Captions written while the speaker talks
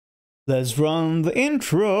Let's run the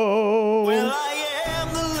intro. Well, I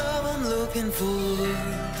am the love I'm looking for,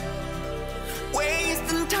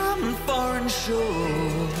 wasting time in foreign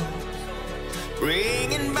shores,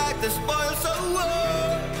 bringing back the spoils so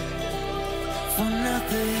for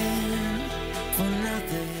nothing, for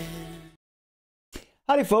nothing.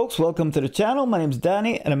 Howdy folks, welcome to the channel. My name's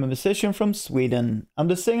Danny and I'm a musician from Sweden. I'm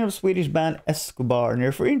the singer of Swedish band Escobar, and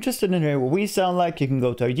if you're interested in hearing what we sound like, you can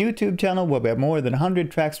go to our YouTube channel where we have more than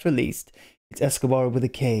 100 tracks released. It's Escobar with a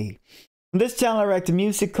K. On this channel I write to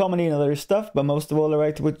music, comedy and other stuff, but most of all I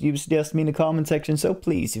write to what you suggest me in the comment section, so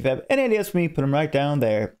please, if you have any ideas for me, put them right down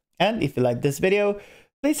there. And if you like this video,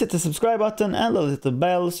 please hit the subscribe button and the little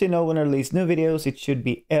bell so you know when I release new videos. It should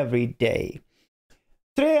be every day.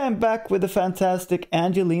 Today I'm back with the fantastic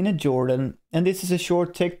Angelina Jordan, and this is a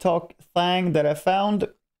short TikTok thing that I found.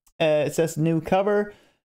 It says new cover,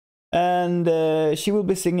 and she will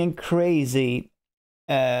be singing Crazy.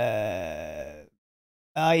 I'm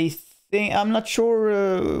not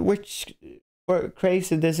sure which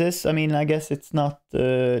Crazy this is. I mean, I guess it's not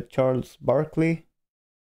Charles Barkley.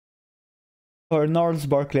 Or Gnarls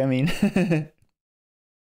Barkley, I mean.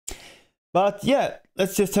 But yeah,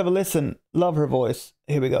 let's just have a listen. Love her voice.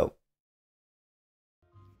 Here we go.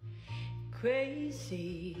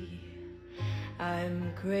 Crazy,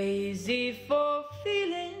 I'm crazy for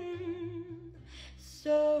feeling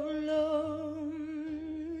so lonely.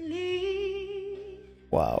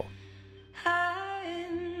 Wow.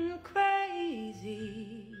 I'm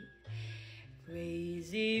crazy,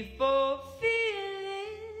 crazy for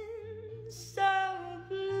feeling so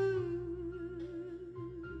blue.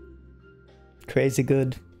 Crazy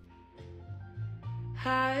good.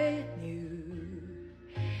 I knew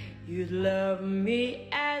you'd love me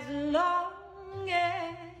as long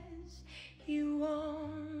as you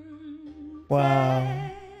want. Wow.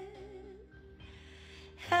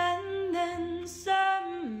 And then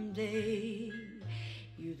someday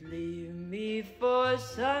you'd leave me for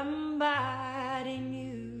somebody new.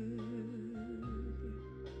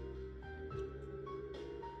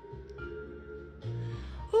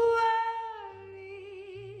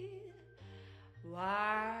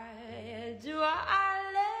 Why do I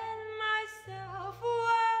let myself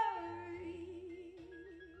worry?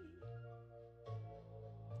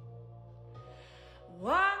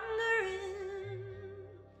 Wondering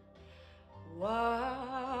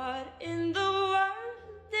what in the world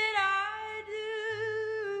did I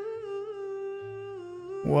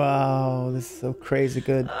do? Wow, this is so crazy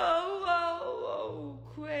good. Oh,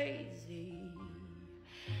 crazy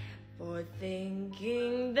for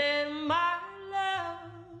thinking that my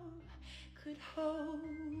could hold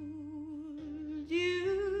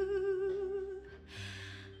you.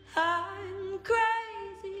 I'm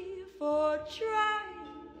crazy for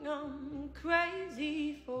trying, I'm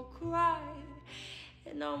crazy for crying,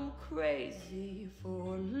 and I'm crazy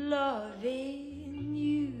for loving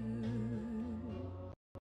you.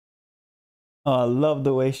 Oh, I love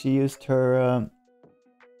the way she used her,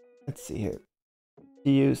 let's see here.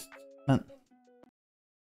 She used,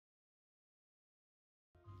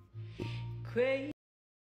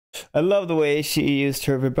 I love the way she used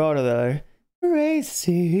her vibrato there.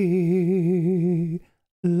 Crazy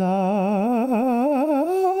love.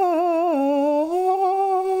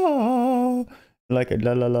 Like a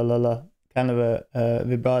la la la la la kind of a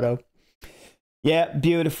vibrato. Yeah,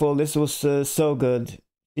 beautiful. This was so good.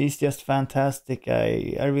 She's just fantastic.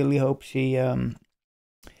 I really hope she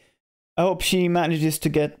manages to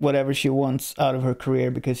get whatever she wants out of her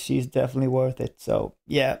career, because she's definitely worth it. So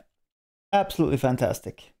yeah, absolutely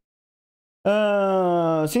fantastic.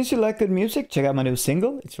 Since you like good music, check out my new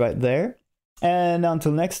single. It's right there. And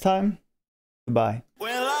until next time, goodbye.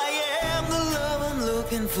 Well, I am the love I'm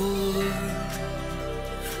looking for,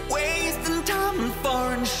 wasting time in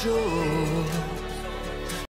foreign shores.